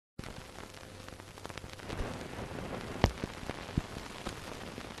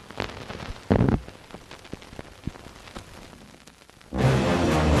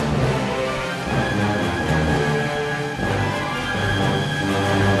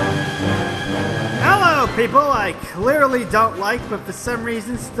people I clearly don't like, but for some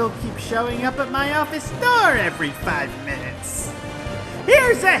reason still keep showing up at my office door every 5 minutes.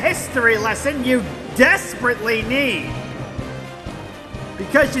 Here's a history lesson you desperately need.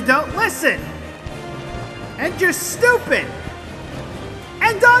 Because you don't listen. And you're stupid.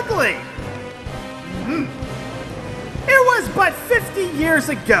 And ugly. It was but 50 years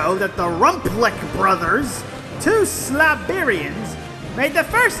ago that the Rumplik brothers, two Siberians, made the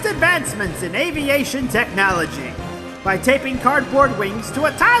first advancements in aviation technology by taping cardboard wings to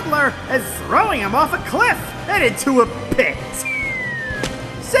a toddler and throwing him off a cliff and into a pit.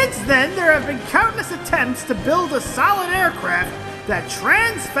 Since then, there have been countless attempts to build a solid aircraft that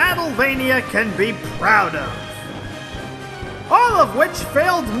Transylvania can be proud of. All of which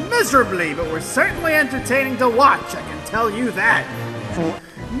failed miserably, but were certainly entertaining to watch, I can tell you that.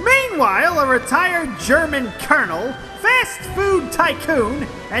 Meanwhile, a retired German colonel, fast food tycoon,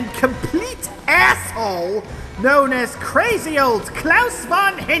 and complete asshole known as crazy old Klaus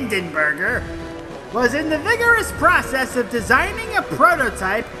von Hindenburger was in the vigorous process of designing a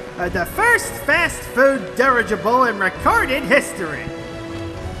prototype of the first fast food dirigible in recorded history.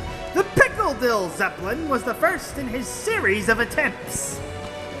 The Pickle Dill Zeppelin was the first in his series of attempts.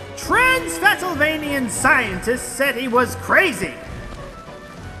 Transylvanian scientists said he was crazy.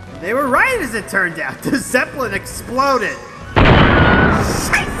 They were right, as it turned out. The Zeppelin exploded.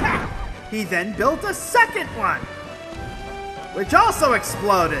 Scheiße! He then built a second one, which also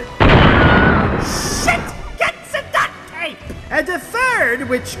exploded. Shit! Get some duct tape! And a third,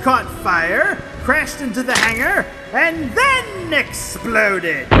 which caught fire, crashed into the hangar, and then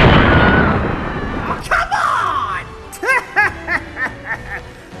exploded. Oh, come on!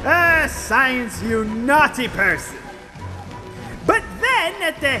 Science, you naughty person. But then,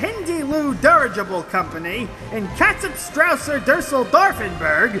 at the Hindenburger Dirigible Company in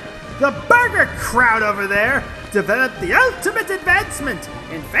Katzip-Strauser-Dusseldorfenberg, the burger crowd over there developed the ultimate advancement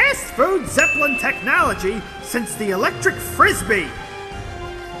in fast food Zeppelin technology since the electric frisbee.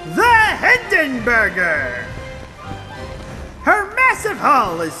 The Hindenburger! Her massive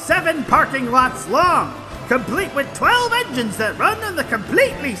hull is 7 parking lots long, complete with 12 engines that run on the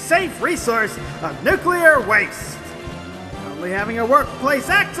completely safe resource of nuclear waste. Only having a workplace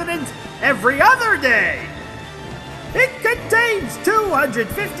accident every other day. It contains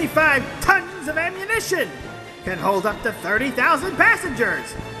 255 tons of ammunition, can hold up to 30,000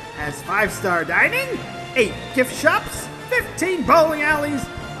 passengers, has 5-star dining, 8 gift shops, 15 bowling alleys,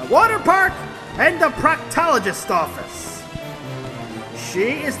 a water park, and a proctologist office.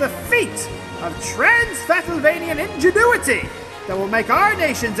 She is the feat of Transylvanian ingenuity that will make our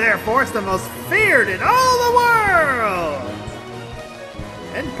nation's Air Force the most feared in all the world.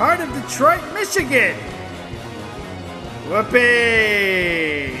 And part of Detroit, Michigan.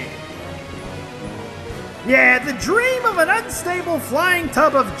 Whoopee! Yeah, the dream of an unstable flying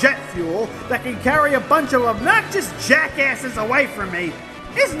tub of jet fuel that can carry a bunch of obnoxious jackasses away from me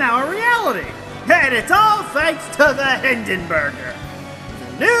is now a reality. And it's all thanks to the Hindenburger,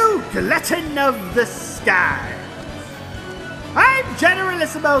 the new glutton of the skies. I'm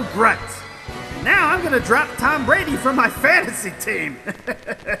Generalissimo Grunt. And now I'm gonna drop Tom Brady from my fantasy team.